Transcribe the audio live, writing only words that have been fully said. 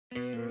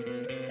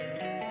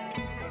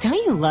Don't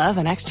you love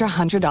an extra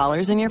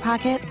 $100 in your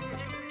pocket?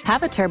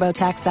 Have a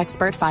TurboTax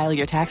expert file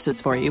your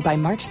taxes for you by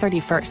March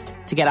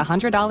 31st to get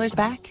 $100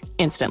 back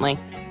instantly.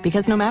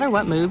 Because no matter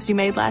what moves you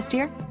made last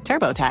year,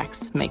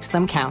 TurboTax makes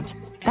them count.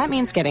 That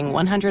means getting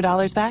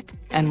 $100 back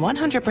and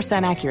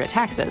 100% accurate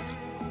taxes,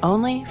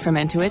 only from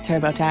Intuit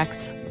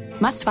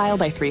TurboTax. Must file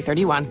by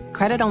 3/31.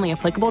 Credit only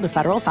applicable to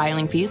federal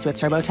filing fees with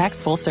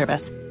TurboTax full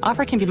service.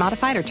 Offer can be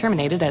modified or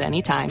terminated at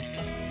any time.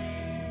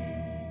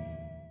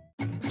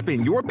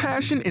 Spin your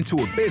passion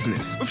into a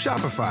business with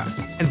Shopify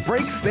and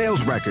break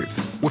sales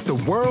records with the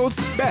world's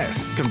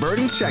best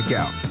converting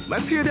checkout.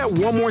 Let's hear that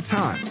one more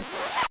time.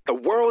 The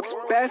world's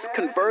best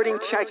converting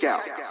checkout.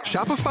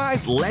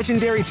 Shopify's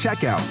legendary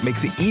checkout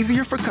makes it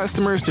easier for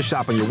customers to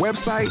shop on your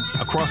website,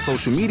 across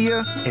social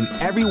media, and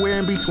everywhere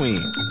in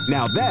between.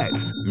 Now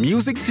that's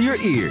music to your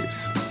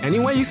ears. Any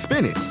way you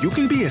spin it, you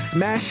can be a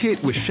smash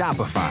hit with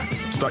Shopify.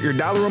 Start your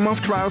 $1 a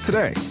month trial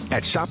today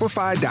at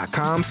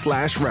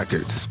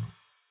shopify.com/records.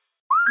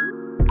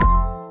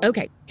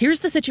 Okay,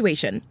 here's the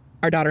situation.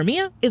 Our daughter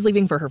Mia is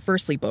leaving for her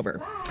first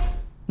sleepover.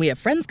 We have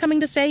friends coming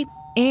to stay,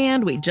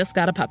 and we just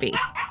got a puppy.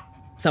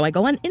 So I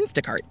go on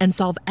Instacart and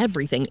solve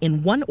everything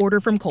in one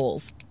order from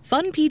Kohl's.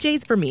 Fun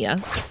PJs for Mia,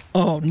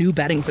 new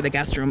bedding for the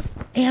guest room,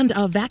 and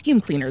a vacuum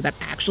cleaner that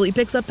actually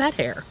picks up pet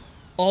hair.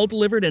 All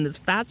delivered in as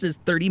fast as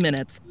 30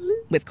 minutes.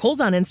 With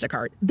Kohl's on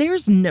Instacart,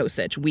 there's no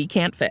such we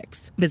can't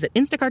fix. Visit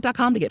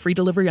instacart.com to get free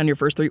delivery on your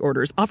first 3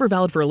 orders. Offer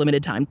valid for a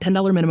limited time.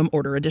 $10 minimum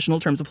order. Additional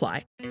terms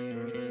apply.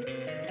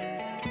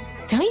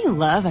 Don't you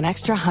love an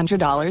extra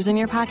 $100 in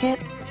your pocket?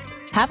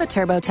 Have a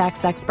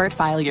TurboTax expert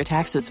file your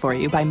taxes for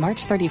you by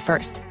March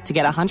 31st to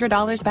get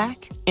 $100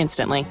 back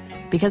instantly.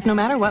 Because no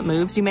matter what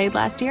moves you made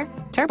last year,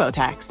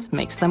 TurboTax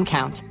makes them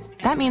count.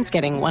 That means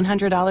getting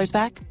 $100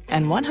 back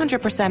and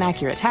 100%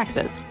 accurate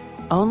taxes,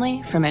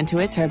 only from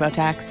Intuit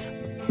TurboTax.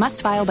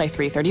 Must file by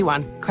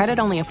 3/31. Credit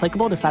only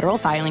applicable to federal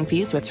filing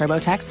fees with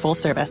TurboTax full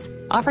service.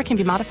 Offer can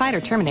be modified or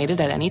terminated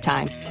at any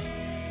time.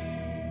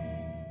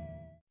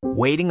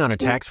 Waiting on a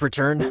tax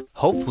return?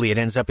 Hopefully it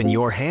ends up in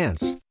your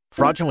hands.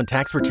 Fraudulent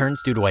tax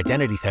returns due to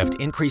identity theft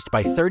increased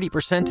by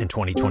 30% in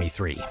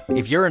 2023.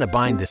 If you're in a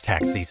bind this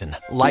tax season,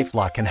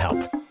 LifeLock can help.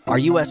 Our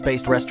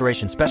U.S.-based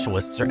restoration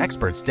specialists are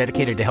experts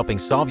dedicated to helping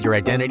solve your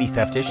identity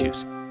theft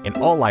issues. And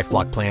all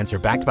LifeLock plans are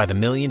backed by the $1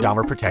 Million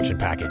Protection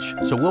Package.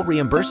 So we'll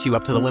reimburse you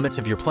up to the limits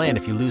of your plan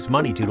if you lose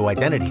money due to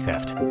identity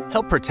theft.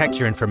 Help protect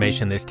your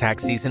information this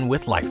tax season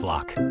with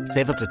LifeLock.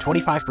 Save up to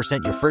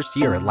 25% your first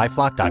year at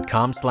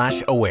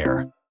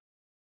LifeLock.com/aware.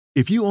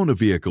 If you own a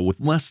vehicle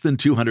with less than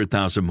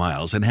 200,000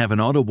 miles and have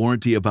an auto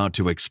warranty about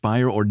to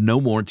expire or no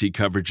warranty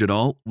coverage at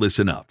all,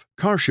 listen up.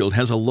 CarShield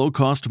has a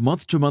low-cost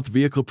month-to-month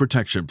vehicle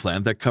protection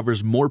plan that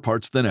covers more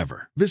parts than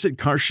ever. Visit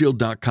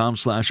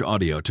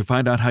carshield.com/audio to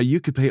find out how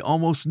you could pay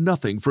almost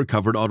nothing for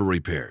covered auto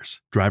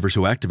repairs. Drivers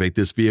who activate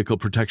this vehicle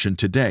protection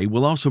today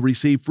will also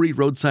receive free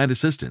roadside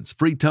assistance,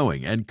 free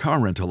towing, and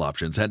car rental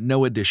options at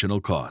no additional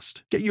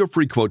cost. Get your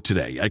free quote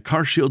today at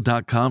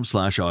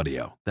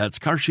carshield.com/audio. That's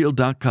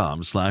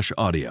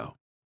carshield.com/audio.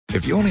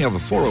 If you only have a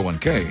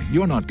 401k,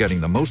 you're not getting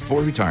the most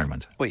for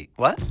retirement. Wait,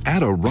 what?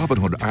 Add a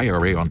Robinhood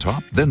IRA on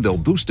top, then they'll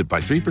boost it by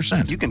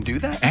 3%. You can do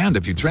that? And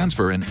if you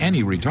transfer in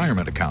any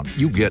retirement account,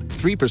 you get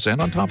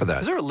 3% on top of that.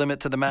 Is there a limit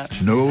to the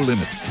match? No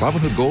limit.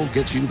 Robinhood Gold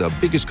gets you the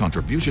biggest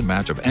contribution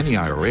match of any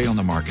IRA on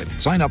the market.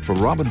 Sign up for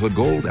Robinhood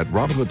Gold at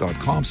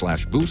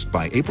Robinhood.com/boost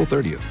by April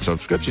 30th.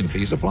 Subscription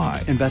fees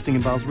apply. Investing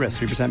involves risk.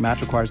 3%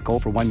 match requires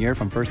gold for 1 year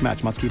from first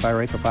match. Must keep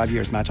IRA for 5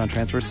 years. Match on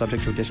transfers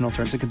subject to additional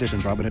terms and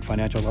conditions. Robinhood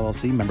Financial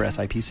LLC, member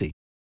SIPC.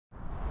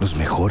 Los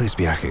mejores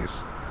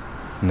viajes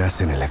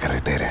nacen en la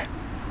carretera,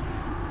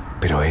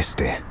 pero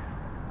este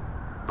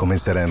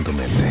comenzará en tu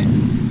mente.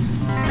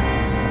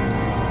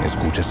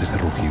 ¿Escuchas ese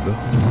rugido?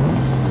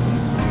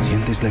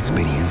 ¿Sientes la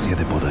experiencia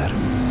de poder?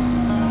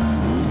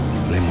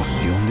 ¿La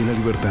emoción de la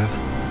libertad?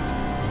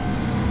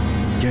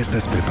 Ya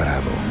estás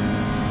preparado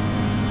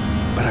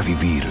para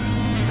vivir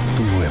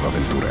tu nueva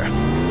aventura.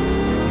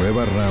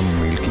 Nueva Ram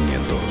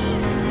 1500,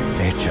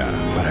 hecha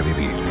para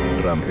vivir.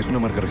 Ram es una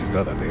marca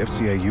registrada de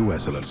FCA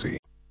US LLC.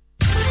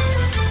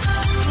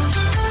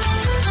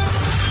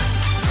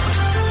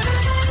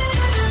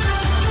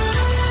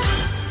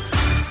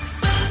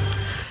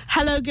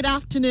 Hello, good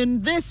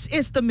afternoon. This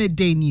is the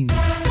Midday News.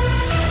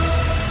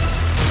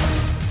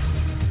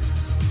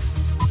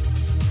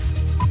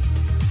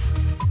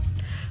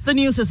 The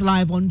news is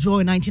live on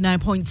Joy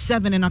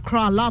 99.7 in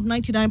Accra, Love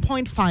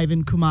 99.5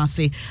 in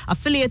Kumasi.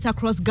 Affiliates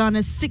across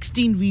Ghana's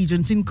 16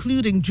 regions,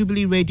 including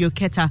Jubilee Radio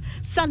Keta,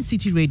 Sun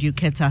City Radio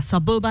Keta,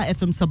 Saboba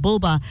FM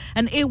Saboba,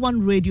 and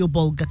A1 Radio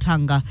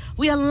Bolgatanga.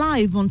 We are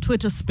live on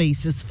Twitter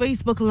Spaces,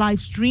 Facebook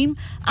live stream,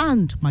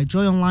 and my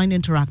Joy Online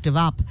interactive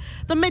app.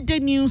 The Midday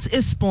News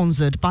is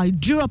sponsored by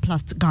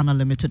Duraplast Ghana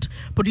Limited,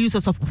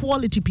 producers of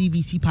quality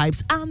PVC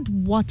pipes and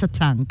water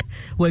tank.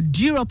 Where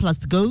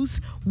Duraplast goes,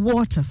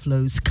 water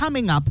flows.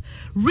 Coming up,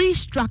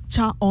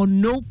 restructure or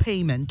no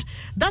payment.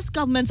 That's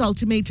government's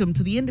ultimatum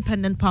to the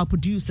independent power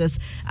producers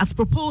as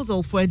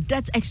proposal for a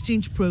debt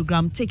exchange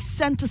program takes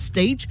center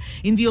stage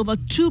in the over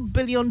 $2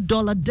 billion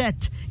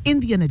debt in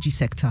the energy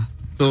sector.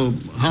 So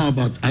how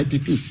about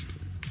IPPs?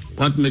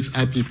 What makes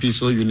IPPs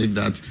so unique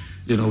that,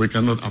 we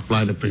cannot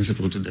apply the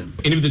principle to them?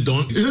 And if they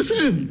don't? It's the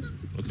same.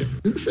 Okay.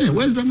 It's the same.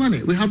 Where's the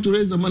money? We have to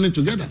raise the money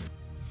together.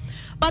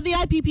 But the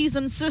IPPs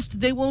insist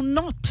they will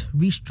not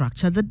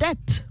restructure the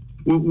debt.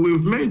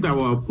 We've made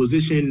our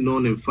position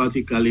known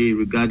emphatically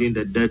regarding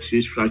the debt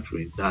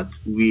restructuring, that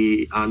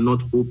we are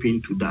not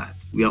open to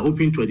that. We are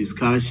open to a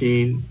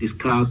discussing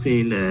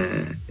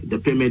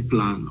the payment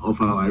plan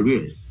of our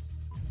arrears.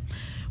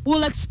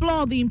 We'll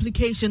explore the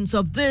implications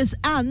of this,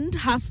 and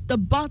has the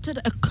battered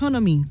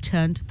economy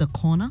turned the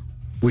corner?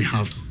 We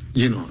have,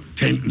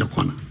 turned the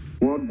corner.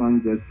 World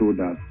Bank just told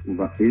us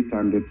over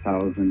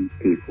 800,000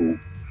 people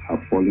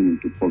have fallen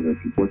into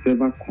poverty.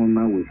 Whatever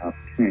corner we have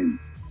turned,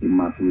 we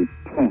must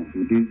respond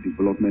to this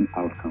development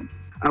outcome.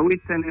 Are we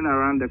turning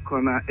around the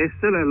corner? It's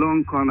still a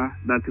long corner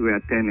that we are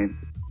turning.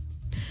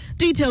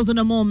 Details in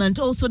a moment.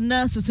 Also,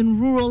 nurses in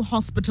rural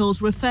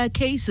hospitals refer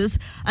cases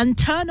and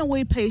turn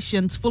away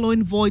patients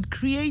following void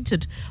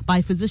created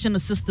by physician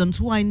assistants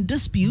who are in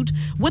dispute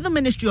with the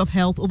Ministry of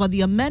Health over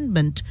the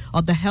amendment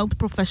of the Health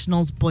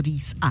Professionals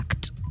Bodies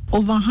Act.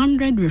 Over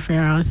 100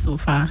 referrals so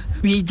far.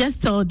 We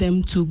just tell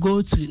them to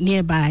go to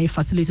nearby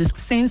facilities.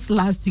 Since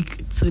last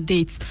week to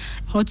date,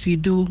 what we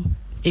do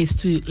is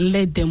to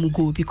let them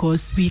go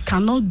because we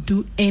cannot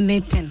do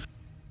anything.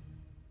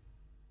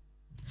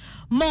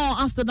 More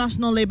as the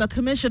National Labour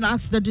Commission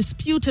asks the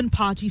disputing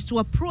parties to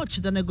approach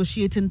the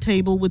negotiating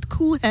table with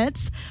cool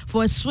heads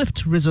for a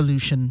swift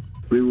resolution.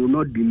 We will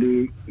not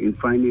delay in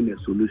finding a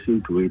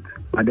solution to it,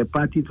 but the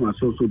parties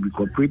must also be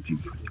cooperative.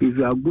 If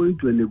you are going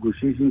to a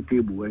negotiation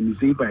table and you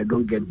say, if I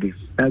don't get this,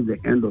 that's the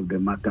end of the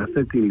matter,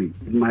 certainly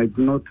it might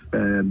not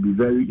be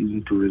very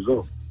easy to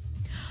resolve.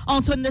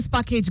 Also in this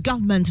package,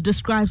 government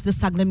describes the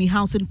Saglemi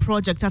housing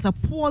project as a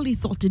poorly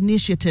thought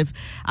initiative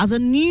as a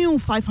new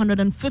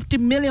 $550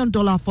 million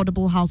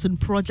affordable housing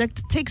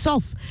project takes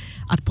off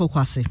at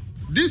Pokwase.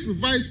 This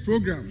revised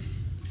program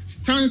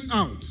stands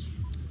out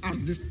as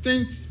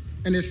distinct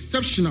and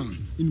exceptional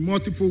in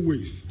multiple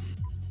ways.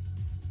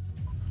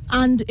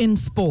 And in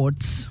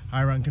sports,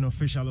 high-ranking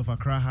official of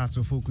Accra Hearts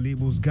of Oak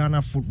labels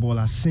Ghana football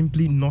as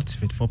simply not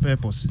fit for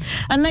purpose.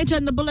 And later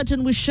in the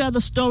bulletin, we share the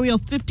story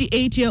of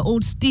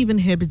 58-year-old Stephen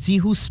Hebedzi,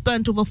 who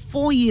spent over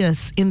 4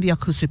 years in the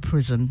Akusi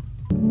prison.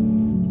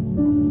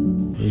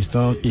 It's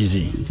not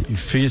easy. We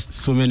face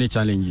so many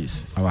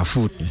challenges. Our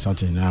food is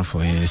not enough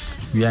for us.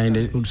 We are in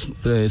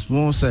a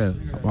small cell,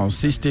 about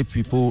 60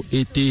 people,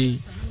 80.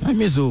 I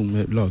miss home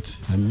a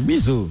lot. I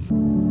miss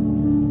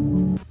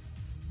home.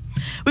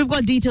 We've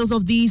got details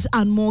of these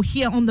and more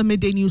here on the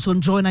Midday News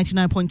on Joy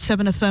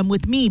 99.7 FM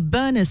with me,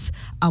 Bernice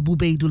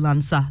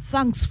Abubeidulansa.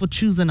 Thanks for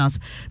choosing us.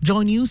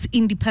 Joy News,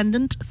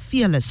 independent,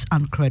 fearless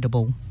and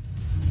credible.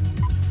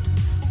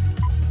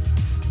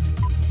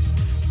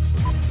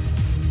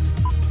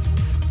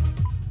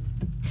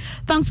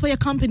 Thanks for your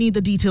company. The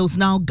details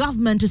now.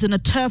 Government is in a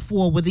turf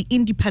war with the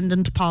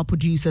independent power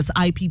producers,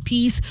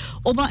 IPPs,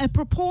 over a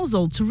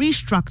proposal to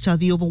restructure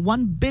the over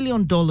 $1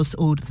 billion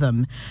owed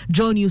them.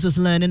 Joy News is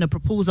learning a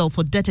proposal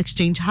for debt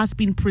exchange has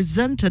been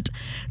presented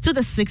to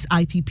the 6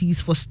 IPPs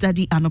for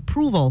study and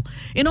approval.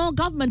 In all,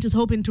 government is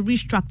hoping to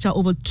restructure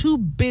over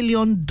 $2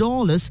 billion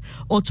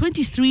or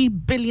 23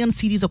 billion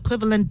cedis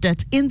equivalent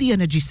debt in the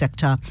energy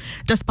sector.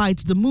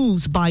 Despite the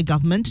moves by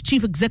government,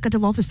 Chief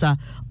Executive Officer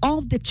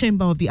of the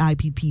Chamber of the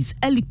IPPs,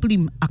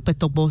 Elikplim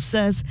Akpetobo,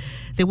 says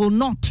they will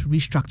not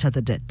restructure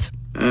the debt.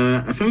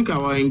 I think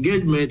our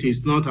engagement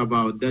is not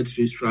about debt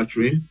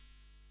restructuring.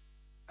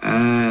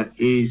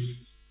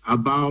 It's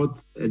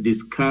about a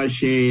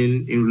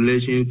discussion in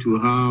relation to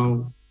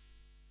how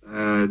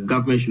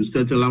government should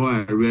settle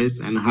our arrears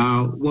and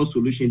what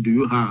solution do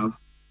you have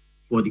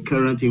for the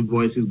current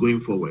invoices going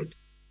forward,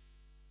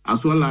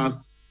 as well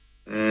as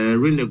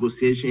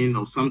renegotiation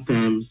of some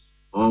terms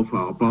of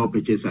our power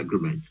purchase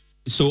agreement.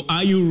 So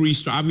have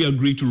you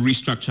agreed to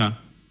restructure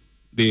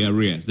the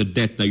arrears, the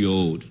debt that you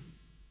owed?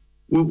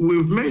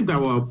 We've made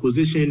our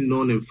position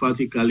known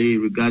emphatically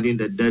regarding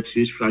the debt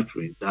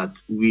restructuring,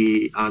 that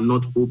we are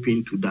not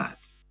open to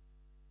that.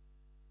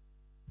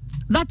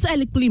 That's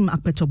Elikplim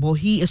Akpetobo.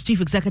 He is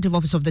Chief Executive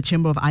Officer of the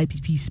Chamber of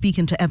IPP,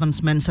 speaking to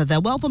Evans Mensah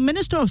there. Well, for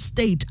Minister of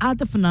State at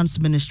the Finance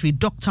Ministry,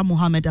 Dr.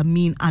 Mohammed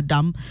Amin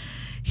Adam,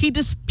 he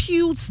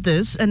disputes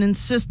this and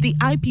insists the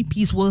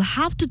IPPs will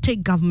have to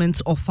take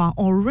government's offer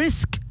or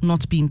risk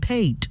not being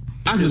paid.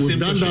 We've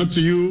done that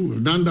to you,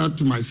 we've done that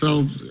to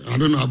myself. I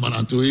don't know about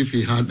Ato if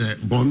he had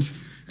bonds.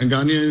 And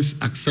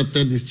Ghanaians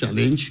accepted this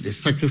challenge. They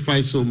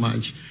sacrificed so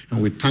much,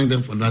 and we thank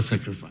them for that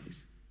sacrifice.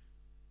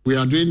 We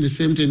are doing the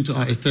same thing to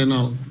our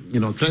external,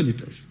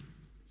 creditors.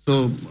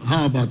 So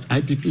how about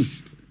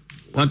IPPs?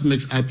 What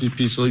makes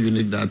IPPs so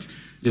unique that,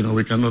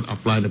 we cannot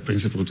apply the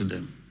principle to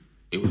them?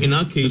 In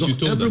our case, you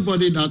told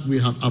everybody that we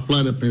have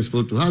applied the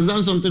principle to has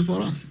done something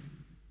for us.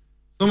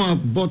 Some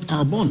have bought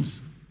our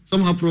bonds.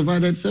 Some have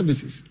provided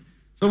services.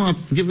 Some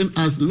have given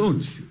us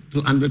loans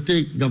to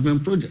undertake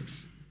government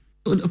projects.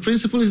 So the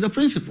principle is the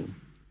principle.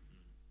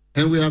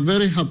 And we are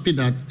very happy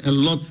that a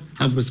lot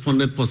have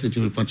responded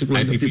positively,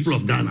 particularly IPPs? the people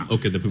of Ghana.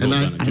 Okay, the people of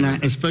Ghana. And I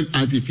expect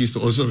IPPs to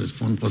also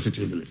respond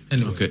positively.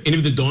 Okay. And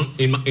if they don't,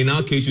 in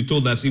our case, you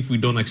told us if we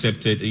don't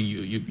accept it,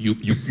 you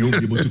won't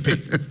be able to pay.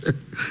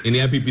 In the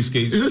IPP's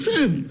case, it's the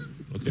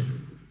same. Okay.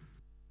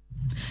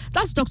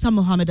 That's Dr.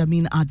 Mohammed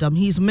Amin Adam.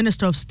 He's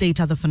Minister of State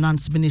at the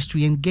Finance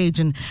Ministry,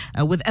 engaging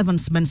with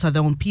Evans Mensah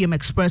there on PM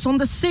Express. On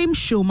the same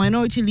show,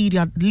 Minority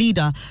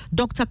Leader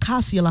Dr.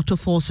 Cassiel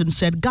Atoforsen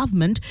said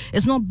government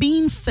is not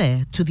being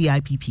fair to the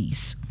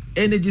IPPs.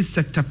 Energy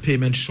sector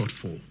payment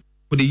shortfall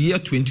for the year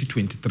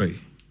 2023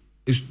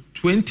 is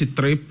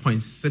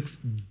 23.6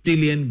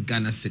 billion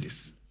Ghana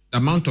cedis. The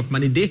amount of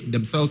money they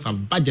themselves have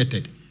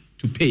budgeted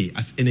to pay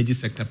as energy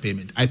sector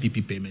payment,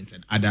 IPP payments,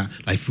 and other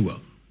like fuel.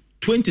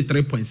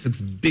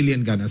 23.6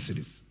 billion Ghana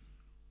cedis.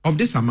 Of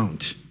this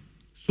amount,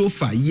 so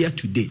far, year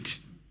to date,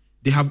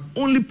 they have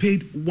only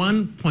paid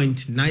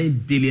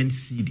 1.9 billion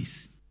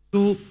cedis.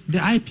 So the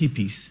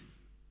IPPs,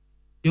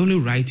 they only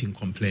write in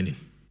complaining.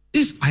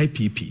 These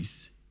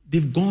IPPs,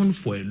 they've gone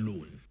for a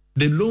loan.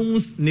 The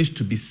loans need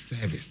to be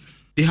serviced.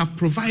 They have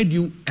provided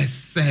you a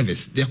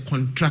service. They are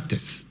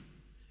contractors.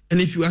 And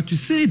if you are to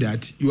say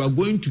that you are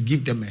going to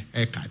give them a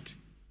haircut,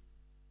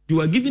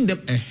 you are giving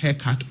them a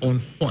haircut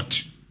on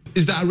what?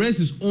 Is the arrest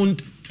is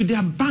owned to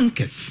their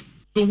bankers.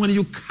 So when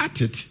you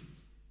cut it,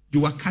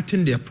 you are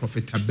cutting their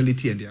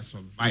profitability and their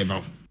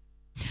survival.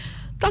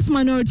 That's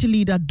Minority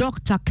Leader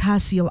Dr.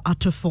 Cassiel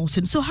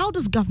Atoforsen. So how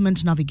does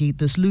government navigate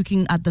this,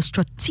 looking at the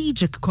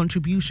strategic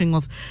contribution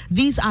of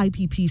these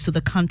IPPs to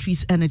the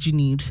country's energy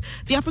needs?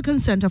 The African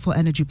Center for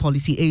Energy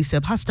Policy,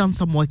 ACEP, has done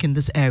some work in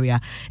this area.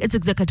 Its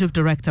Executive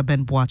Director,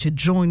 Ben Boache,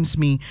 joins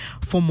me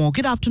for more.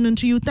 Good afternoon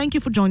to you. Thank you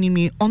for joining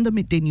me on the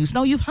Midday News.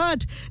 Now, you've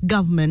heard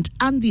government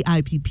and the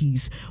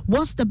IPPs.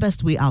 What's the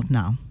best way out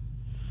now?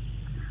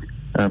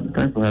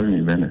 Thanks for having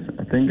me, Venice.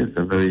 I think it's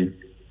a very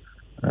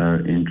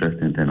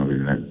interesting turn of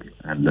events,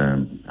 and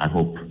I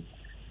hope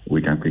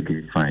we can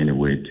quickly find a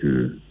way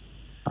to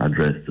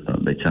address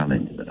the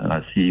challenge.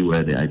 I see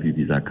where the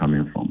IPPs are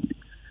coming from.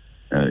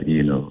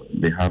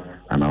 They have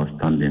an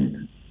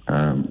outstanding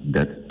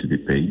debt to be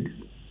paid,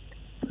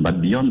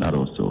 but beyond that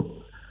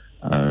also,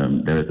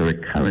 there is a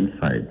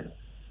recurrent side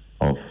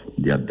of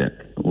their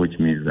debt, which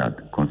means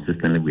that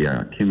consistently we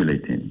are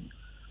accumulating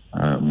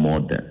more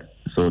debt.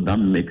 So that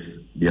makes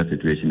their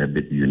situation a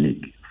bit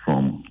unique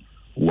from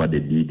what the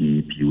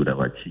DDEP would have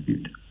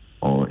achieved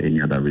or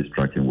any other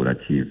restructuring would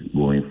achieve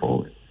going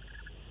forward.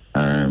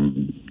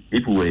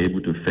 If we were able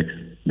to fix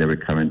the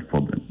recurrent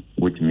problem,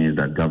 which means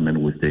that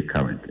government will stay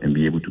current and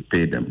be able to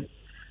pay them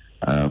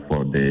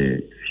for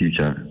the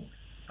future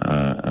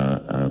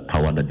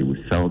power that they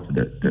will sell to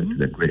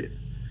the grid,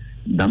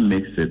 that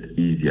makes it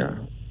easier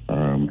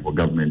for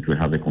government to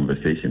have a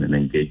conversation and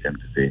engage them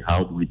to say,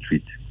 how do we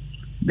treat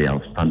the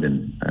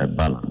outstanding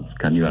balance?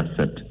 Can you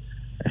accept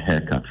a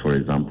haircut, for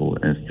example,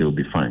 and still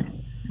be fine?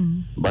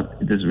 But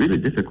it is really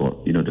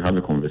difficult, to have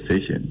a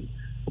conversation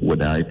with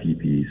the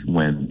IPPs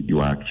when you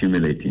are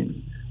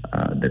accumulating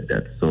the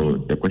debt. So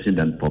the question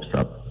then pops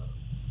up,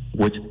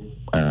 which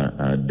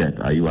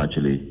debt are you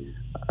actually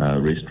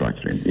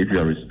restructuring? If you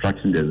are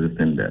restructuring the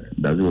existing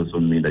debt, does it also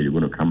mean that you're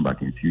going to come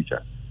back in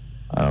future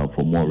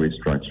for more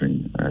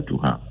restructuring to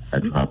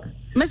happen?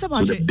 Mr.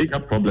 Boache, so the bigger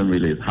problem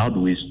really is how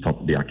do we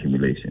stop the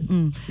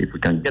accumulation? If we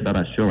can get that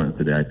assurance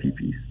to the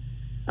IPPs,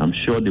 I'm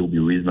sure they will be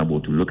reasonable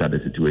to look at the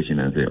situation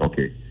and say,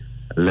 okay,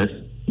 let's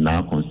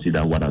now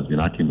consider what has been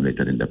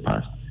accumulated in the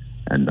past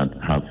and that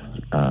have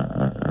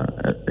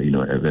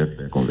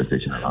a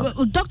conversation around.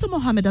 Well, Dr.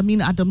 Mohammed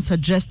Amin Adam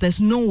suggests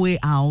there's no way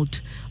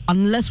out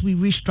unless we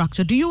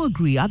restructure. Do you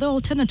agree? Are there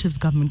alternatives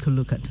government could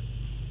look at?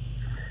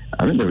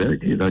 I mean, the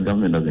reality is that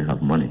government doesn't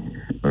have money,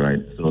 right?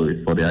 So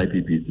it's for the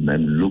IPPs to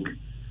then look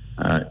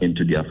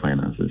into their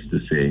finances to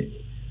say,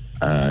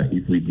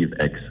 if we give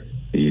X,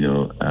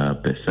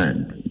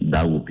 percent,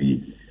 that will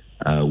be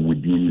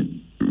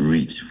within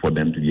reach for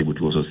them to be able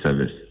to also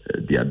service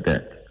their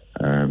debt,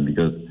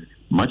 because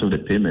much of the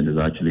payment is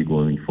actually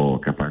going for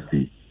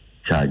capacity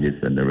charges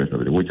and the rest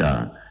of it, which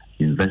are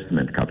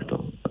investment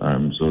capital.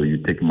 So you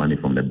take money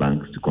from the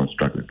banks to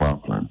construct the power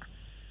plant,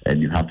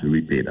 and you have to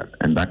repay that,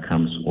 and that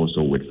comes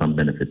also with some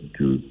benefits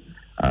to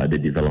the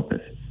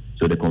developers.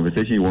 So the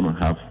conversation you want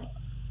to have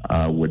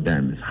with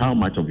them is how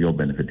much of your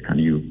benefit can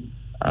you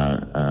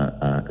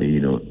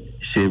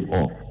shave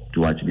off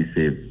to actually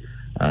save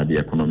the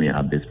economy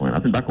at this point.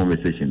 I think that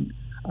conversation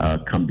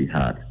can be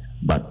hard,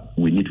 but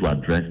we need to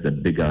address the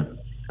bigger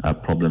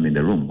problem in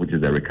the room, which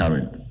is the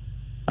recurrent,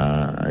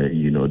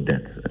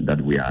 debt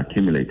that we are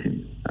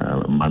accumulating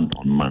month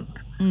on month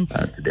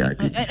to the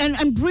IPP.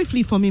 And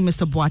briefly for me,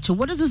 Mr. Boache,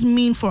 what does this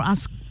mean for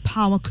us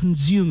power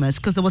consumers?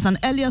 Because there was an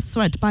earlier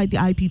threat by the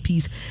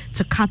IPPs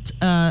to cut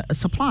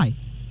supply.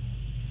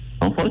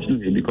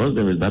 Unfortunately, because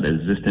there is that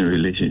existing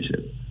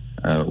relationship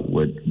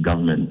with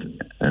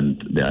government and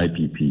the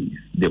IPPs,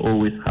 they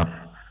always have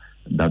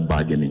that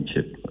bargaining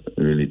chip.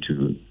 really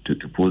to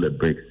pull the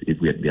brakes if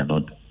they are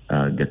not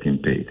getting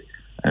paid.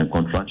 And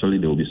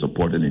contractually, they will be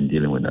supported in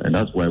dealing with that. And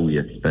that's why we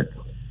expect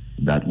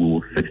that we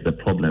will fix the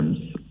problems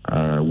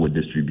with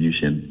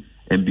distribution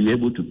and be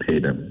able to pay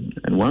them.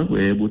 And once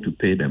we're able to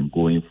pay them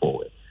going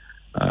forward,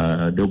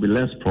 there will be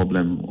less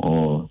problem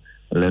or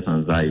less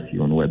anxiety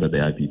on whether the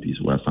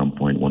IPPs will at some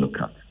point want to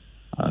cut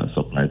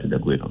supply to the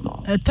grid or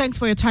not. Thanks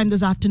for your time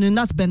this afternoon.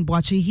 That's Ben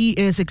Boakye. He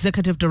is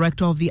Executive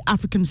Director of the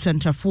African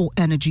Center for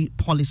Energy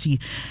Policy.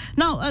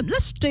 Now,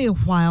 let's stay a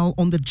while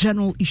on the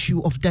general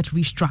issue of debt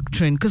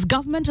restructuring, because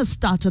government has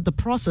started the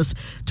process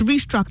to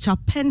restructure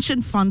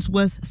pension funds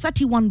worth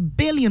 31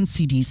 billion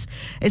cedis.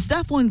 It's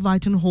therefore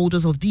inviting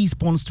holders of these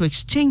bonds to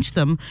exchange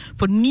them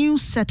for new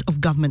set of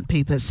government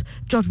papers.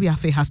 George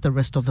Wiafe has the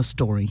rest of the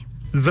story.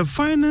 The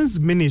Finance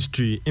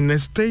Ministry, in a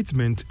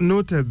statement,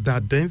 noted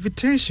that the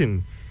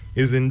invitation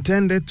is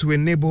intended to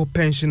enable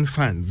pension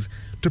funds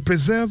to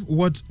preserve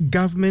what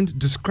government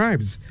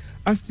describes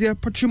as their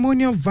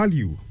patrimonial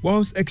value,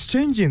 whilst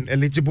exchanging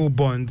eligible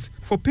bonds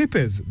for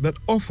papers that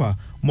offer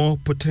more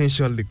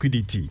potential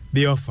liquidity.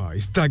 The offer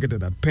is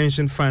targeted at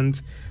pension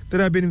funds that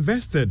have been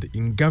invested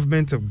in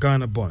Government of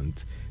Ghana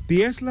bonds,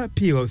 the ESLA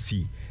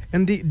PLC,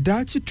 and the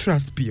Dachi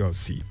Trust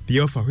PLC. The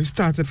offer, which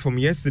started from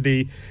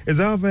yesterday, is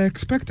however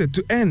expected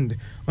to end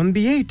on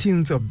the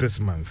 18th of this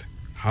month.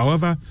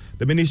 However,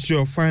 the Ministry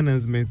of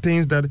Finance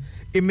maintains that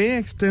it may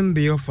extend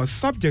the offer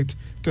subject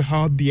to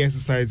how the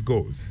exercise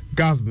goes.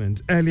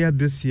 Government earlier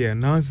this year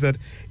announced that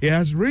it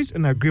has reached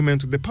an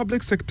agreement with the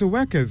public sector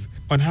workers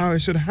on how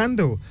it should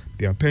handle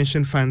their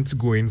pension funds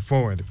going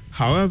forward.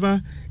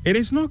 However, it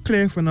is not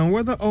clear for now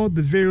whether all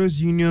the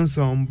various unions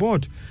are on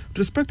board with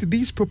respect to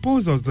these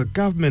proposals the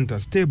government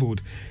has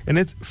tabled in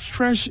its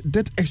fresh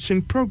debt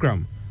exchange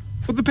program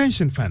for the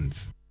pension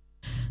funds.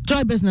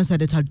 Joy Business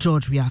Editor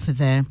George Wiafe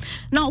there.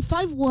 Now,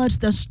 5 words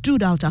that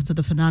stood out after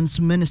the Finance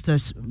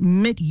Minister's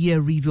mid-year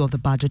review of the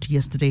budget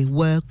yesterday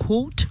were,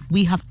 quote,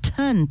 "We have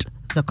turned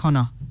the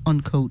corner,"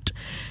 unquote.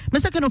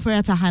 Mr. Ken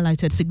Ofori-Atta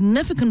highlighted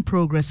significant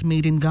progress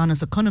made in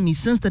Ghana's economy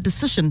since the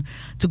decision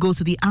to go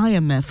to the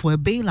IMF for a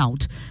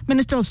bailout.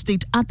 Minister of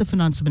State at the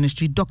Finance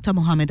Ministry, Dr.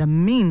 Mohamed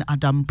Amin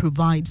Adam,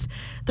 provides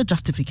the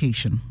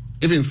justification.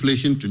 If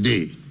inflation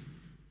today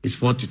is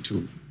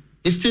 42,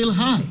 it's still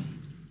high.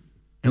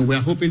 And we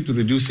are hoping to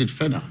reduce it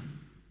further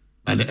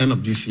by the end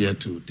of this year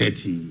to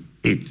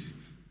 38.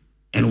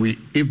 And we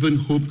even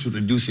hope to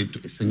reduce it to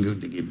a single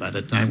digit by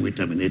the time we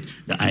terminate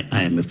the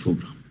IMF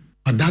program.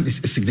 But that is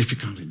a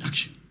significant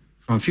reduction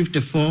from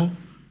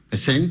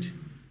 54%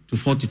 to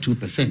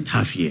 42%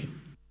 half year.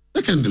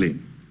 Secondly,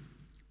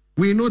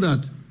 we know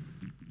that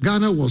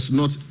Ghana was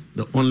not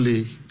the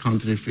only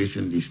country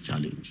facing this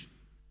challenge.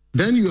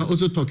 Then you are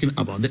also talking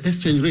about the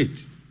exchange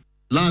rate.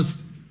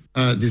 Last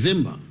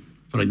December,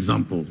 for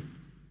example,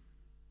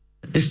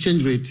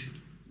 exchange rate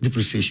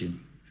depreciation,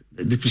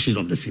 the depreciation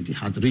of the city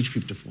had reached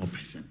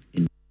 54%.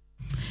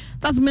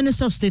 That's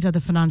Minister of State at the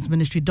Finance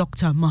Ministry,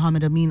 Dr.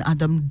 Mohamed Amin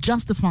Adam,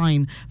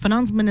 justifying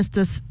Finance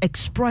Minister's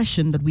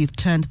expression that we've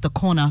turned the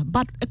corner.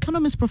 But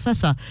economist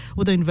professor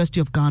with the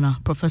University of Ghana,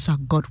 Professor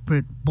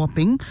Godfrey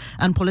Bopping,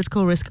 and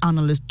political risk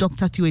analyst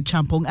Dr. Thue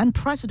Champong, and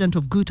President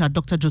of GUTA,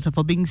 Dr. Joseph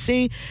Obing,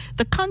 say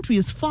the country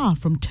is far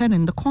from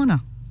turning the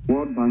corner.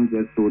 World Bank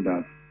just showed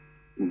that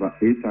over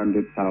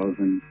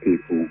 800,000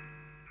 people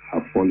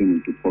have fallen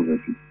into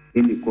poverty.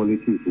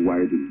 Inequality is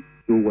widening.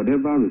 So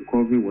whatever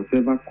recovery,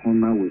 whatever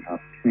corner we have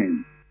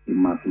turned, it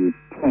must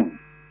respond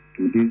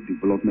to this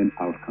development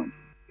outcome.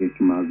 It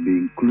must be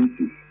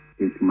inclusive.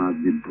 It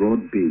must be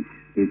broad-based.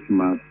 It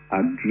must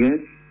address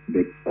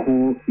the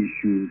core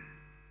issues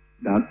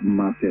that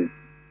matter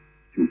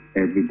to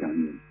every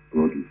Ghanaian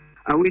broadly.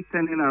 Are we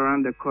turning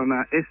around the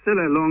corner? It's still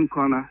a long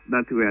corner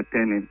that we are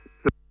turning.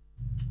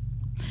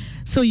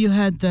 So you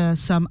had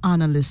some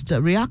analysts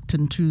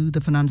reacting to the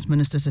Finance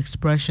Minister's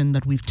expression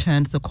that we've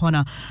turned the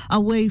corner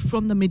away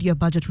from the mid-year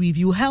budget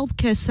review.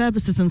 Healthcare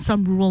services in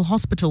some rural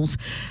hospitals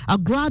are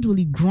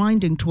gradually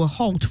grinding to a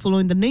halt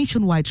following the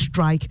nationwide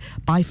strike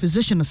by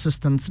physician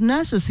assistants.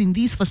 Nurses in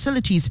these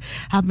facilities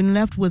have been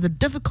left with a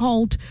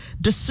difficult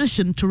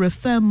decision to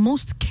refer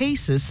most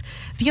cases.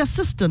 The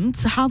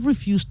assistants have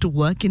refused to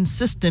work,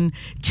 insisting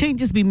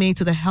changes be made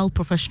to the Health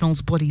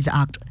Professionals Bodies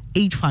Act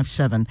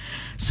 857,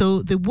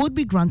 so they would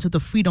be granted the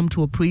freedom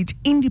to operate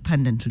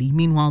independently.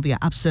 Meanwhile, their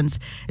absence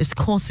is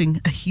causing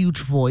a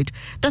huge void.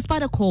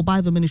 Despite a call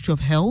by the Ministry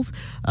of Health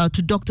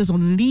to doctors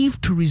on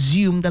leave to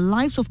resume, the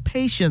lives of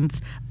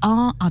patients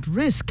are at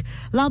risk.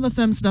 Love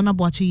FM's Nana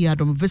Boakye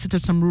Yadom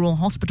visited some rural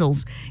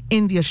hospitals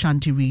in the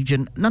Ashanti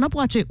region. Nana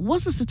Boakye,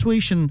 what's the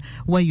situation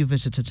where you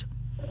visited?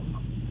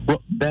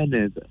 Well,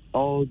 Bernard,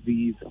 all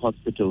these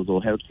hospitals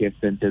or healthcare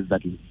centers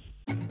that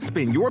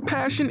spin your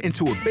passion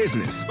into a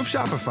business with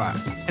Shopify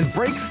and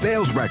break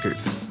sales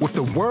records with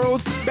the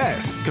world's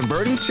best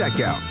converting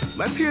checkout.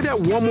 Let's hear that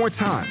one more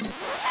time.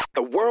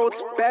 The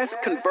world's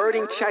best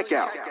converting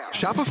checkout.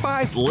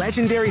 Shopify's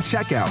legendary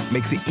checkout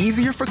makes it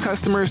easier for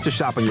customers to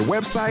shop on your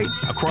website,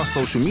 across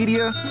social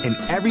media, and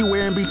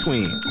everywhere in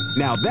between.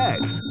 Now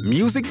that's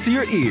music to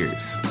your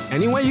ears.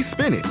 Any way you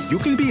spin it, you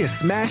can be a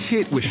smash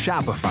hit with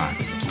Shopify.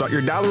 Start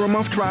your $1 a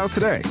month trial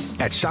today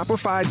at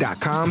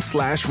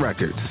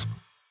shopify.com/records.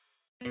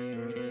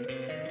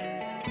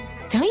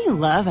 Don't you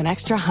love an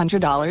extra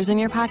 $100 in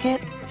your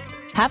pocket?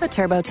 Have a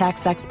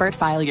TurboTax expert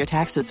file your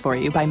taxes for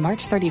you by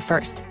March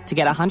 31st to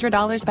get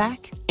 $100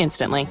 back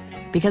instantly.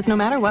 Because no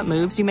matter what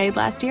moves you made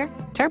last year,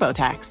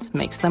 TurboTax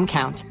makes them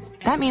count.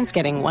 That means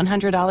getting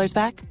 $100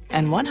 back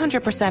and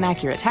 100%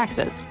 accurate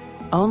taxes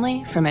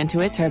only from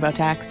Intuit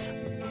TurboTax.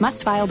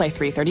 Must file by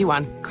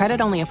 3/31. Credit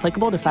only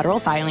applicable to federal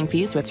filing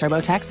fees with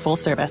TurboTax full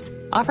service.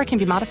 Offer can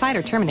be modified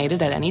or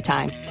terminated at any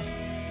time.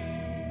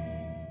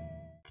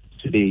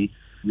 Today,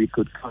 we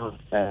could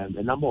count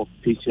a number of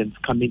patients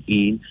coming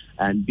in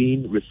and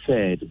being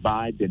referred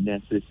by the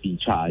nurses in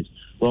charge.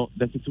 Well,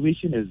 the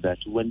situation is that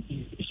when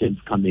these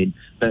patients come in,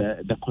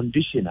 the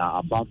condition are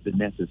above the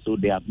nurses, so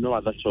they have no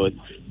other choice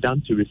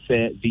than to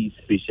refer these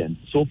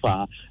patients. So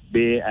far,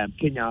 the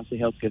Kenya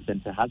Healthcare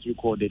Center has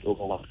recorded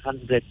over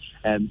 100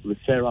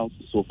 referrals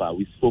so far.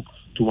 We spoke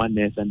to one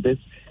nurse, and this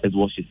is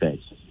what she said.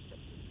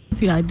 What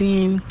we are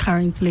doing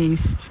currently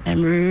is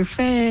we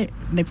refer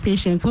the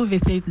patients who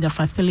visit the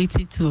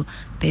facility to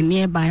the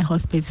nearby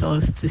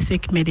hospitals to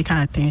seek medical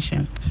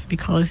attention,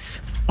 because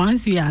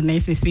once we are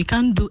nurses, we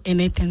can't do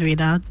anything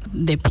without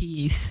the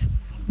PAs.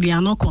 We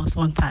are not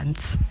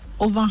consultants.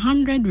 Over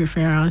 100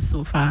 referrals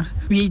so far.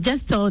 We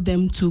just tell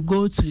them to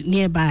go to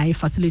nearby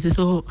facilities.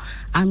 So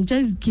I'm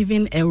just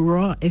giving a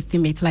raw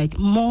estimate, like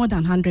more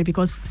than 100,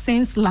 because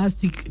since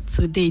last week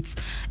to date,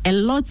 a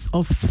lot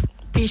of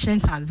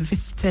patients have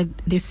visited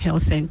this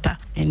health center,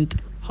 and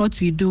what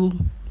we do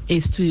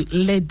is to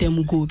let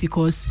them go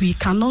because we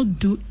cannot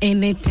do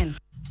anything.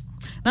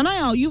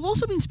 Nanaya, you've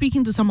also been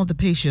speaking to some of the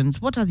patients.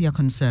 What are their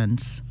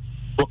concerns?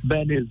 Well,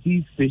 Ben,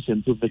 these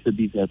patients who visit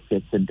these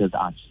healthcare centers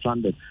are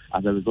stranded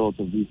as a result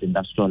of this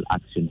industrial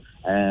action.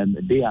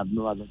 They have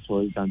no other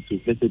choice than to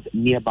visit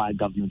nearby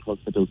government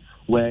hospitals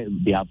where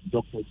they have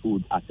doctors who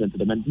would attend to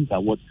them. And these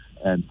are what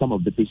some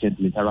of the patients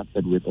we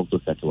interacted with also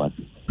said to us.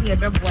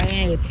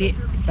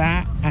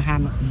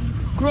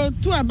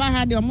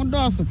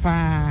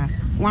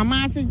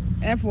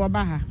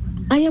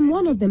 I am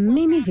one of the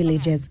many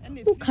villagers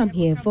who come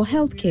here for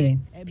healthcare.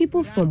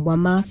 People from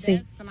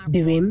Wamase,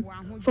 Birim,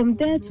 from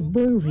there to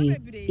Bonri,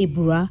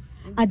 Ibura,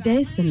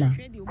 Adesina,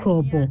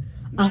 Krobo,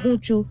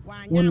 Ahocho,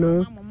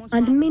 Wono,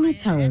 and many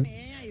towns.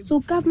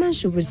 So government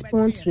should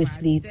respond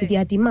swiftly to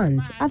their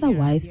demands.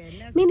 Otherwise,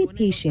 many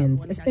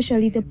patients,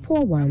 especially the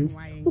poor ones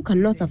who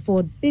cannot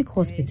afford big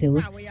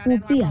hospitals, will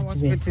be at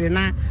risk.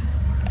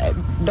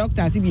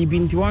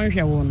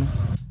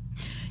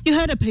 You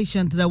heard a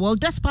patient there. Well,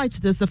 despite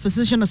this, the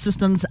physician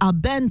assistants are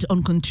bent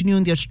on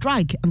continuing their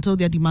strike until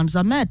their demands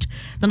are met.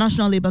 The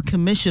National Labour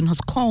Commission has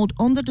called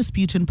on the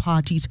disputing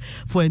parties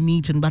for a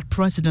meeting, but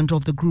President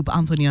of the group,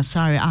 Anthony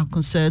Asare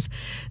Akon, says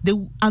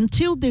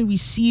until they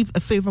receive a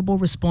favourable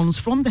response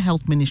from the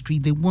Health Ministry,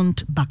 they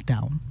won't back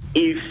down.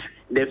 If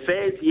the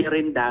first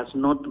hearing does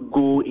not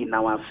go in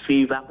our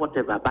favour,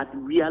 whatever, but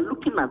we are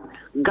looking at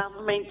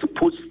government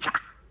posture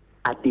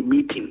at the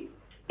meeting.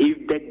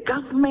 If the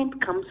government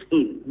comes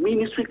in,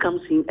 ministry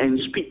comes in and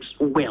speaks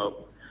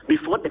well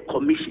before the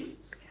commission,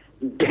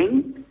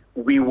 then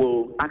we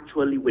will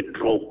actually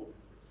withdraw.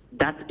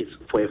 That is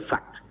for a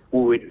fact. We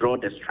will withdraw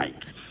the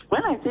strike.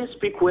 When I say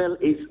speak well,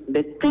 is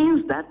the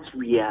things that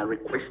we are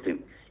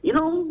requesting. You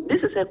know,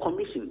 this is a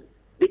commission.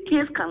 The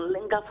case can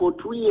linger for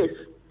 2 years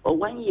or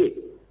 1 year.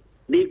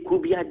 They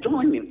could be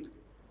adjourning.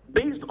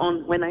 Based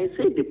on, when I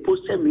say the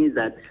posture means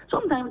that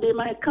sometimes they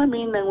might come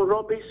in and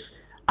rubbish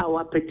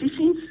our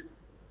petitions.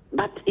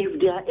 But if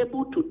they are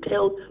able to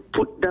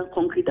put down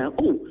concrete that,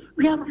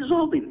 we are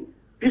resolving,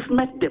 we've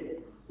met them,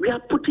 we are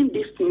putting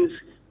these things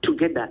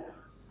together,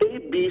 A,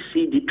 B,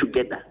 C, D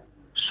together.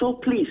 So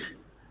please,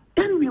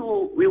 then we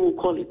will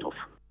call it off.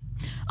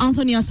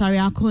 Anthony Asare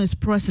Akon is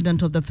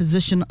president of the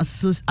Physician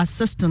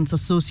Assistants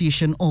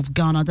Association of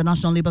Ghana. The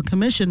National Labour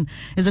Commission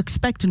is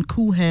expecting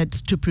cool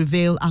heads to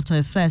prevail after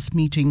a first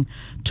meeting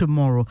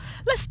tomorrow.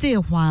 Let's stay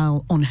a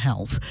while on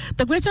health.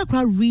 The Greater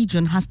Accra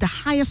region has the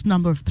highest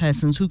number of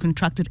persons who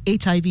contracted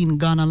HIV in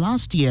Ghana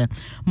last year.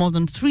 More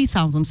than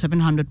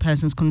 3,700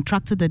 persons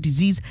contracted the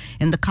disease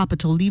in the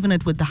capital, leaving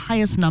it with the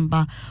highest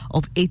number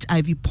of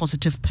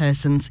HIV-positive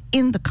persons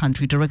in the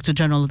country. Director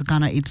General of the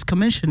Ghana AIDS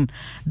Commission,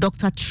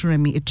 Dr.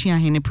 Tremi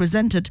Etiahene,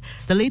 presented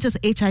the latest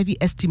HIV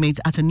estimates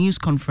at a news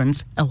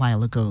conference a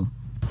while ago.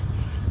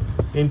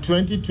 In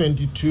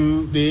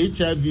 2022, the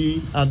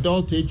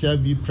adult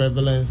HIV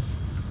prevalence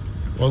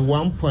was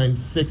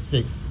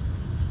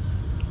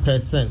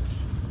 1.66%.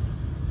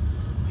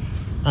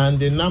 And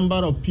the number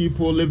of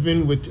people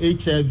living with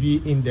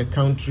HIV in the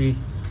country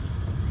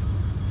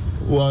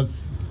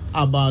was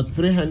about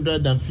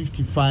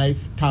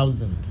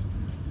 355,000,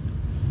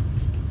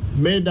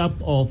 made up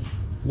of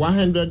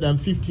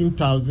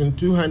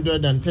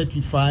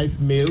 115,235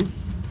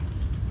 males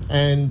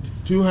and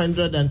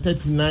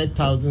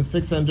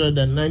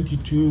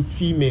 239,692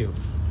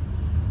 females,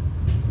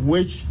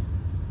 which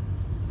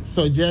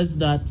suggests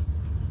that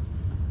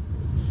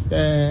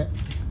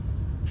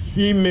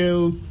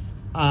females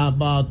are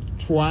about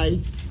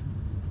twice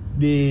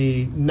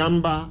the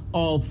number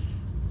of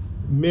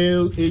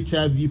male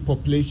HIV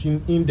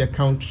population in the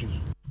country.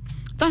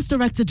 That's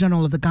Director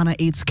General of the Ghana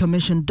AIDS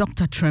Commission,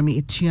 Dr.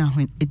 Tremi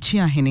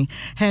Etiahene.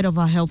 Head of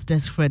our health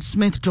desk, Fred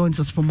Smith, joins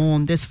us for more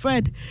on this.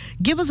 Fred,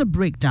 give us a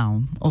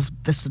breakdown of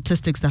the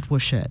statistics that were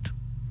shared.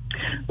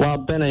 Well,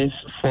 Benes,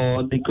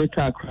 for the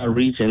Greater Accra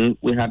region,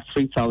 we had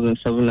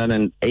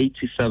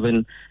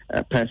 3,787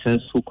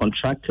 persons who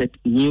contracted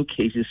new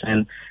cases,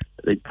 and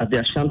the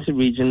Ashanti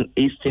region,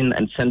 Eastern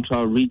and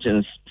Central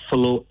regions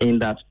follow in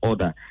that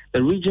order.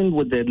 The region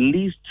with the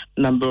least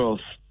number of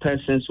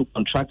persons who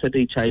contracted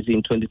HIV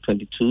in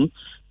 2022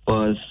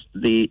 was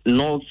the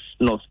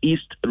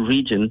Northeast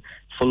region,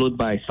 followed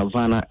by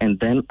Savannah and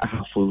then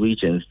Ahafo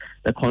regions.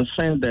 The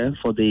concern there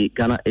for the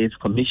Ghana AIDS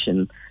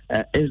Commission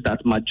is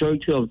that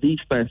majority of these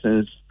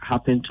persons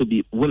happen to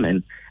be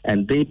women,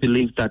 and they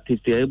believe that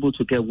if they're able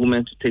to get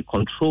women to take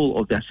control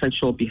of their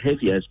sexual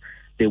behaviors,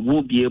 they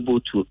will be able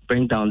to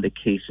bring down the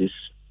cases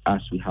as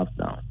we have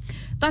now.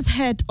 That's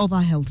head of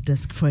our health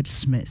desk, Fred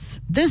Smith.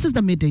 This is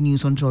the Midday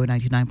News on Joy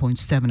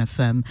 99.7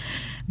 FM.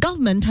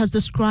 Government has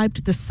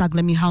described the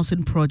Saglemi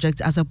housing project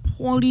as a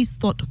poorly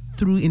thought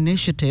through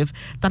initiative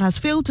that has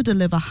failed to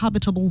deliver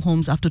habitable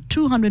homes after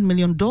 $200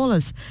 million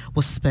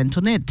was spent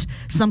on it.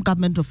 Some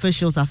government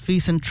officials are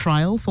facing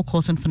trial for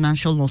causing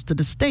financial loss to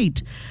the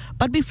state.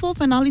 But before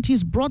finality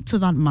is brought to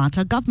that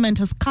matter, government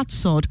has cut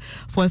sod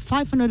for a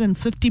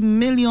 $550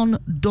 million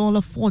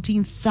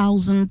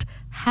 14,000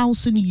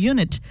 housing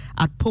unit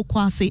at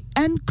Pokwase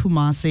and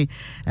Kumasi.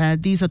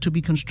 These are to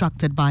be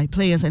constructed by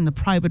players in the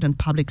private and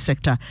public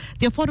sector.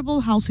 The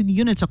affordable housing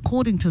units,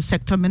 according to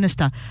Sector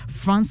Minister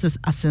Francis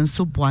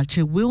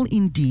Asenso-Boakye, will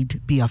indeed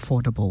be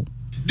affordable.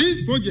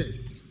 These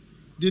projects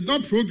did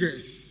not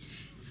progress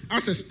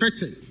as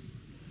expected,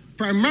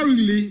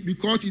 primarily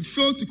because it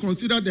failed to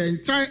consider the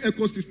entire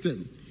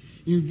ecosystem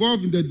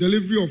involved in the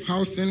delivery of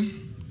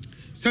housing,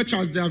 such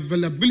as the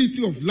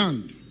availability of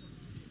land,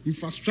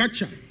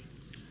 infrastructure,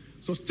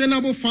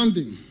 sustainable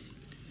funding,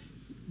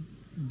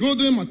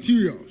 building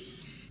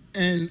materials,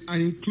 and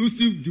an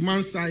inclusive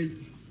demand-side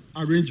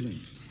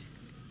arrangement.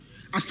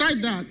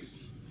 Aside that,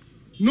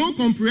 no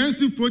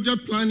comprehensive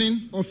project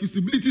planning or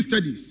feasibility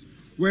studies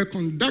were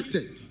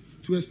conducted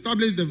to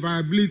establish the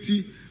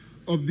viability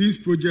of these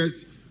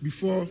projects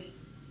before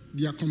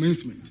their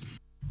commencement.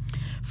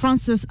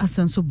 Francis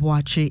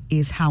Asenso-Boakye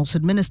is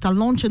Housing Minister.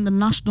 Launching the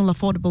National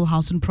Affordable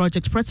Housing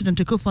Project, President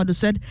Akufo-Addo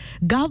said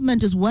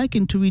government is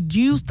working to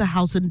reduce the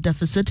housing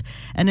deficit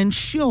and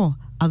ensure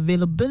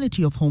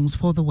availability of homes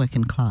for the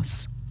working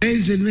class.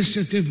 Today's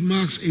initiative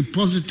marks a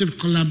positive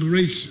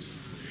collaboration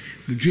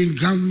between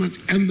government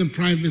and the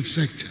private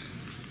sector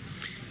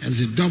as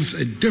it adopts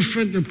a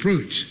different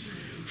approach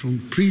from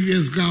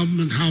previous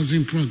government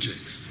housing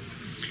projects,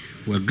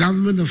 where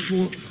government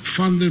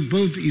funded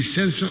both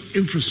essential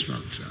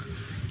infrastructure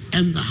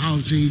and the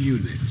housing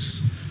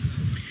units.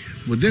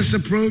 With this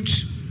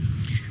approach,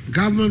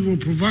 government will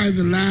provide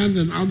the land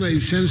and other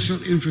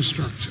essential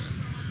infrastructure,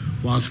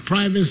 whilst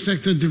private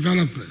sector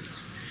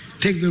developers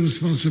take the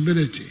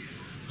responsibility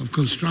of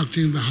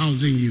constructing the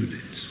housing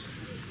units.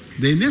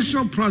 The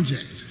initial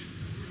project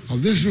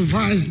of this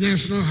revised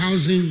national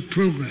housing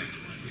program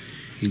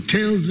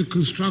entails the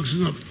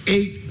construction of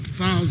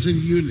 8,000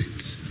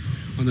 units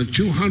on a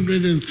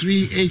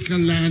 203-acre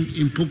land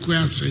in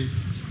Pokwase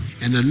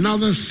and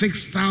another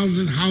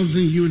 6,000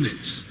 housing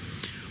units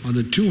on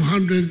a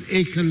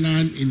 200-acre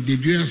land in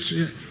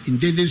Dedesua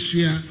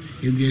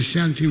in the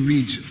Ashanti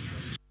region.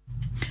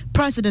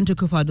 President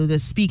Akufo-Addo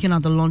is speaking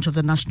at the launch of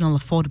the National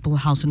Affordable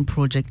Housing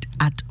Project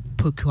at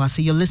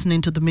Pokwase. You're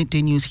listening to the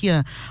Midday News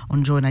here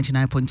on Joy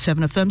 99.7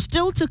 FM.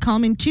 Still to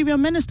come, Interior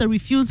Minister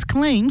refutes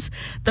claims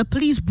the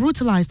police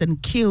brutalized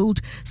and killed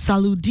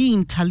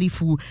Saludeen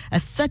Talifu, a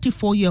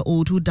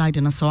 34-year-old who died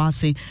in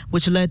Asawase,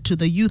 which led to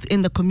the youth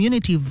in the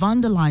community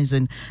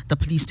vandalizing the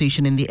police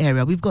station in the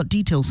area. We've got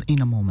details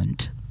in a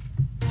moment.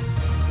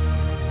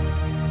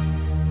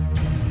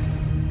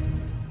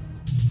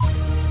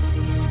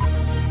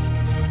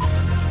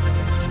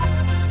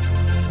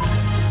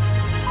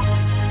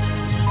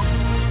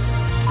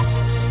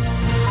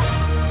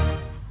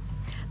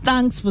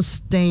 Thanks for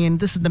staying.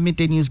 This is the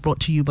Midday News brought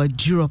to you by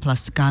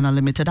Duraplast Ghana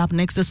Limited. Up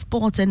next is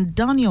sports, and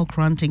Daniel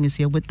Cranting is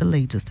here with the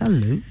latest.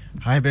 Hello.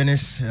 Hi,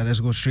 Benis.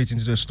 Let's go straight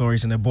into the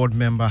stories. And a board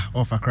member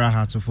of Accra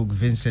Hearts of Oak,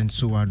 Vincent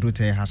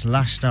Suwadote, has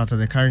lashed out at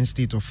the current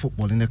state of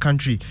football in the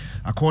country.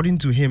 According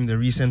to him, the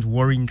recent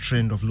worrying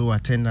trend of low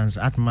attendance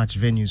at match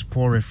venues,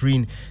 poor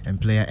refereeing,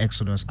 and player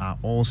exodus are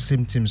all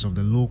symptoms of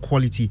the low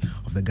quality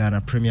of the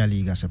Ghana Premier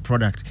League as a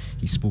product.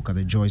 He spoke at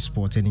the Joy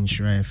Sport and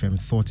Insura FM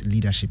Thought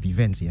Leadership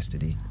events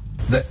yesterday.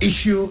 The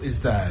issue is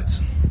that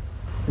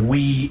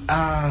we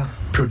are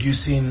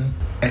producing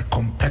a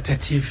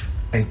competitive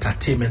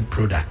entertainment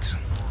product.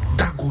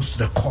 That goes to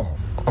the core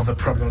of the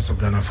problems of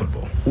Ghana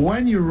football.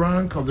 When you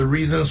rank of the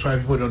reasons why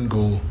people don't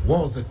go,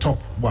 what was the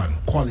top one?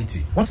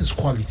 Quality. What is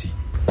quality?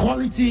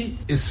 Quality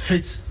is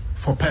fit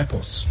for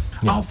purpose.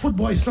 Yeah. Our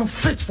football is not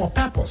fit for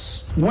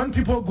purpose. When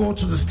people go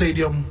to the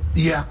stadium,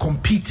 they are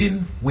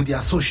competing with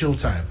their social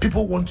time.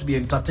 People want to be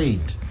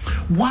entertained.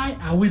 Why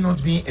are we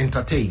not being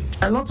entertained?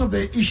 A lot of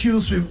the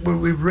issues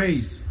we've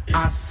raised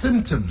are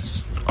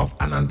symptoms of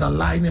an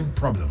underlying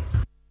problem.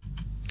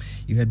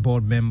 You had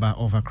board member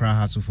of Accra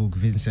Hearts of Oak,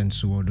 Vincent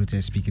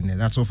Suodute, speaking there.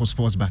 That's all for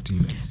sports. Back to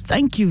you, guys.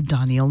 Thank you,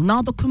 Daniel.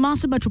 Now, the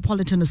Kumasi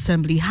Metropolitan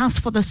Assembly has,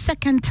 for the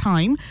second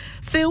time,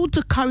 failed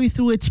to carry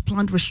through its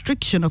planned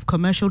restriction of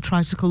commercial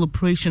tricycle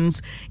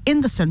operations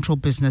in the Central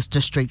Business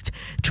District.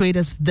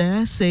 Traders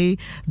there say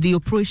the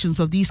operations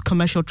of these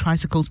commercial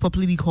tricycles,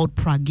 popularly called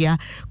Pragya,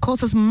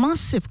 causes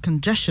massive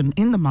congestion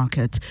in the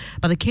market.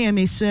 But the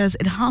KMA says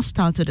it has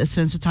started a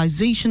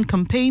sensitization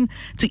campaign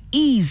to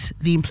ease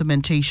the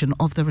implementation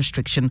of the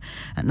restriction.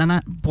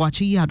 Nana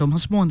Boachi Yadom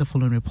has more on the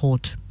following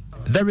report.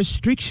 The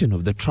restriction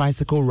of the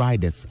tricycle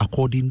riders,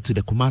 according to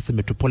the Kumasi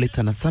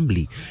Metropolitan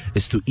Assembly,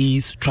 is to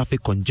ease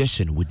traffic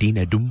congestion within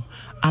Edum,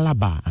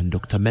 Alaba and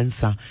Dr.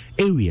 Mensah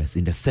areas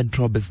in the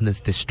Central Business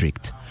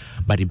District.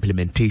 But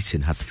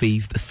implementation has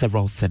faced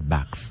several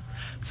setbacks.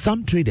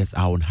 Some traders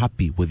are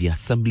unhappy with the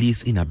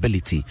Assembly's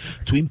inability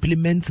to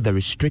implement the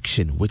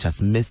restriction, which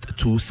has missed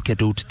 2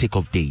 scheduled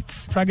takeoff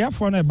dates.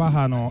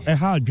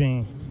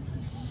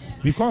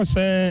 Because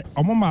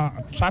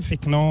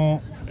traffic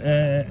no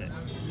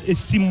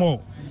is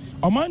more.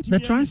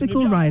 The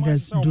tricycle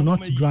riders do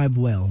not drive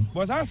well.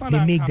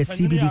 They make the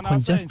CBD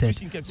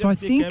congested. So I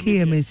think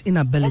KMA's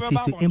inability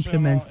to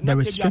implement the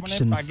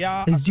restrictions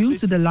is due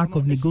to the lack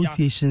of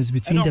negotiations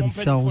between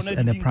themselves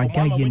and the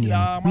Pragya Union.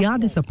 We are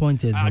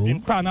disappointed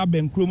though.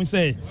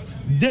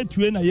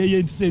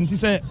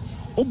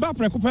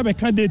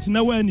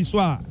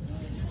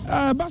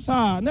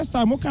 Basa next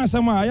time we can say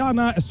ya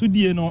na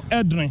esudie no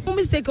edren.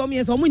 Mistake on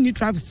yes omo need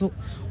traffic so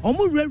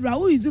omo rewura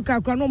who is do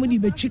kakra no omo di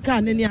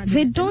betwika na ne.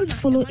 They don't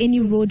follow any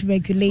road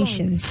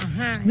regulations.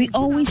 We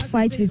always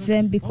fight with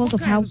them because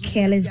of how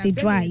careless they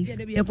drive.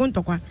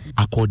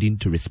 According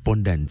to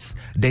respondents,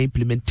 the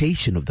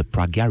implementation of the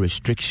Pragya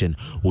restriction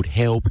would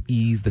help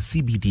ease the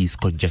CBD's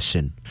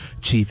congestion.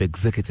 Chief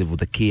Executive of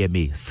the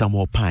KMA,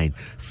 Samuel Pine,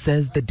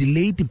 says the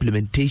delayed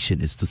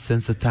implementation is to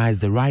sensitize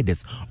the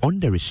riders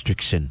on the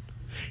restriction.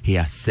 He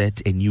has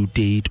set a new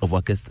date of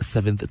August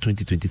 7th,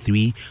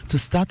 2023 to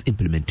start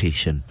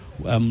implementation.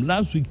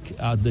 Last week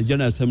at the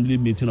General Assembly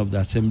meeting of the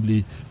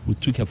Assembly, we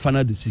took a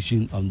final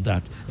decision on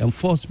that.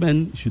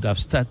 Enforcement should have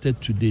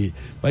started today.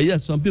 But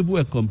yes, some people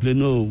were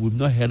complaining, oh, we've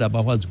not heard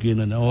about what's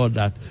going on and all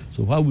that.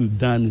 So what we've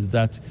done is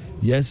that,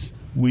 yes,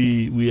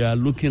 we are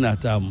looking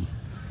at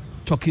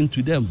talking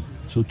to them.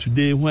 So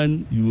today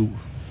when you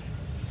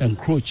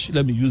encroach,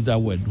 let me use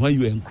that word, when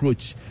you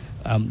encroach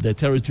the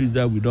territories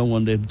that we don't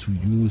want them to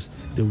use,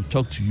 they will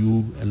talk to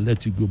you and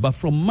let you go. But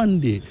from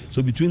Monday,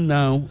 so between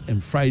now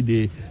and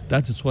Friday,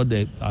 that is what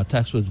our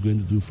task force is going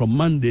to do. From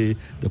Monday,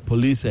 the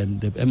police and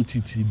the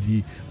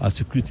MTTD, our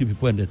security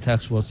people and the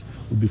task force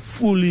will be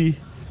fully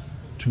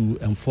to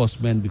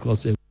enforcement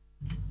because...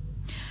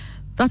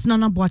 That's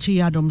Nana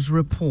Boachi Adams'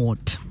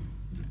 report.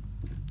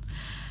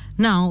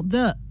 Now,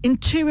 the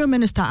Interior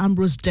Minister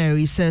Ambrose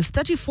Derry says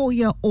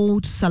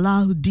 34-year-old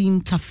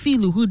Salahuddin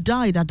Tafilu, who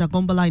died at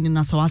Dagomba Line in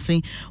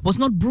Asawase, was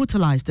not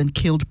brutalized and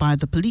killed by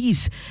the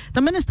police. The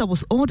minister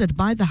was ordered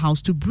by the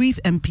House to brief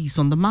MPs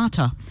on the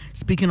matter.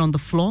 Speaking on the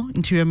floor,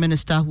 Interior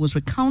Minister, who was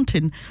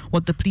recounting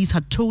what the police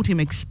had told him,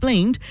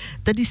 explained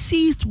the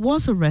deceased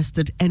was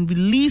arrested and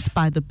released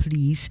by the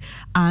police,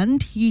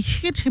 and he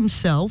hit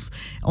himself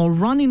or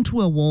ran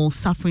into a wall,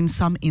 suffering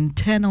some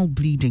internal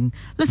bleeding.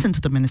 Listen to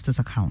the minister's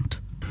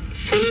account.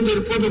 Following the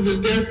report of his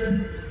death,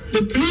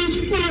 the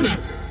police followed up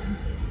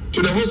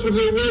to the hospital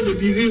where the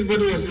deceased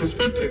body was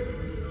inspected,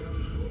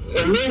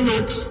 and no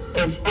marks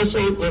of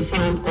assault were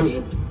found on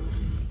him.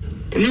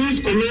 Police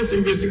commenced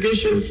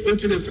investigations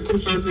into the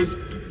circumstances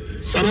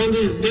surrounding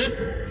his death,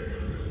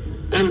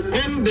 and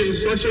on the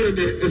instruction of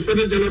the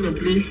Inspector General of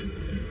Police,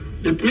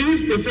 the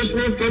Police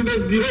Professional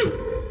Standards Bureau,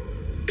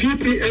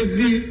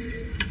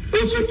 PPSB,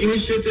 also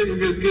initiated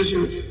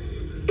investigations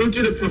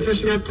into the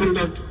professional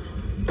conduct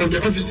of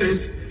the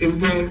officers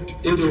involved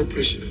in the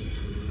operation.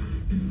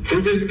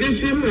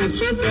 Investigation has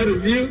so far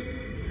revealed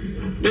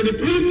that the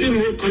police team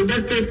who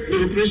conducted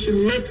the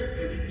operation met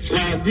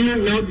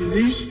Salahuddin, now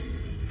deceased,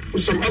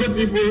 with some other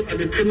people at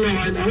the criminal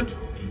hideout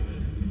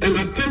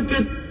and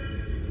attempted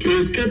to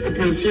escape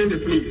upon seeing the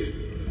police.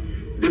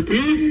 The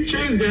police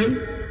chased them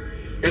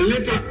and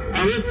later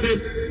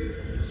arrested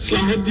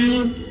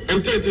Salahuddin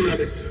and 13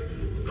 others.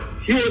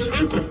 He was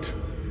handcuffed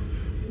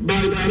by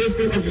the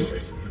arresting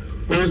officers,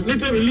 but was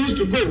later released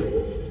to go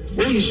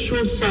when he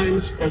showed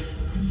signs of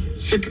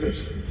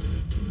sickness.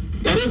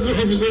 The arresting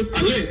officers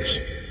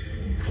allege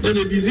that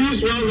the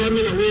deceased, while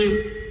running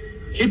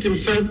away, hit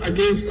himself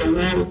against a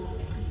wall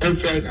and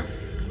fell down.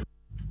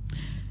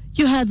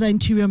 You heard the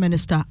Interior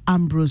Minister,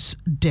 Ambrose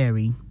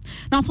Derry.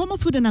 Now, former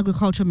Food and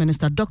Agriculture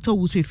Minister Dr.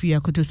 Owusu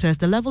Efiakoto says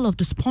the level of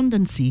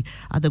despondency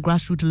at the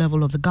grassroots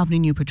level of the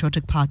governing New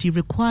Patriotic Party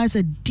requires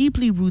a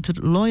deeply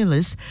rooted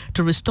loyalist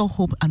to restore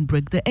hope and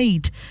break the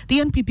 8. The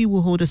NPP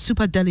will hold a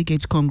Super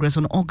Delegates Congress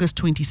on August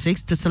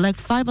 26th to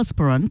select 5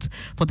 aspirants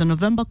for the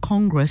November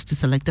Congress to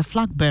select a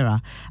flag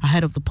bearer.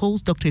 Ahead of the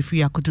polls, Dr.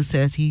 Efiakoto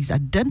says he's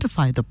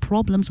identified the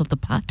problems of the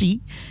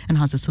party and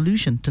has a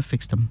solution to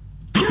fix them.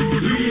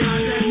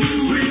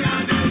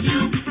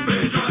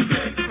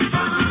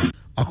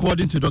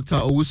 According to Dr.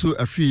 Owusu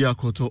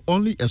Efiakoto,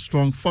 only a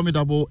strong,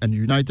 formidable and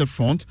united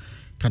front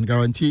can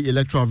guarantee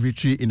electoral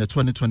victory in the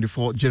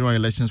 2024 general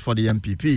elections for the NPP.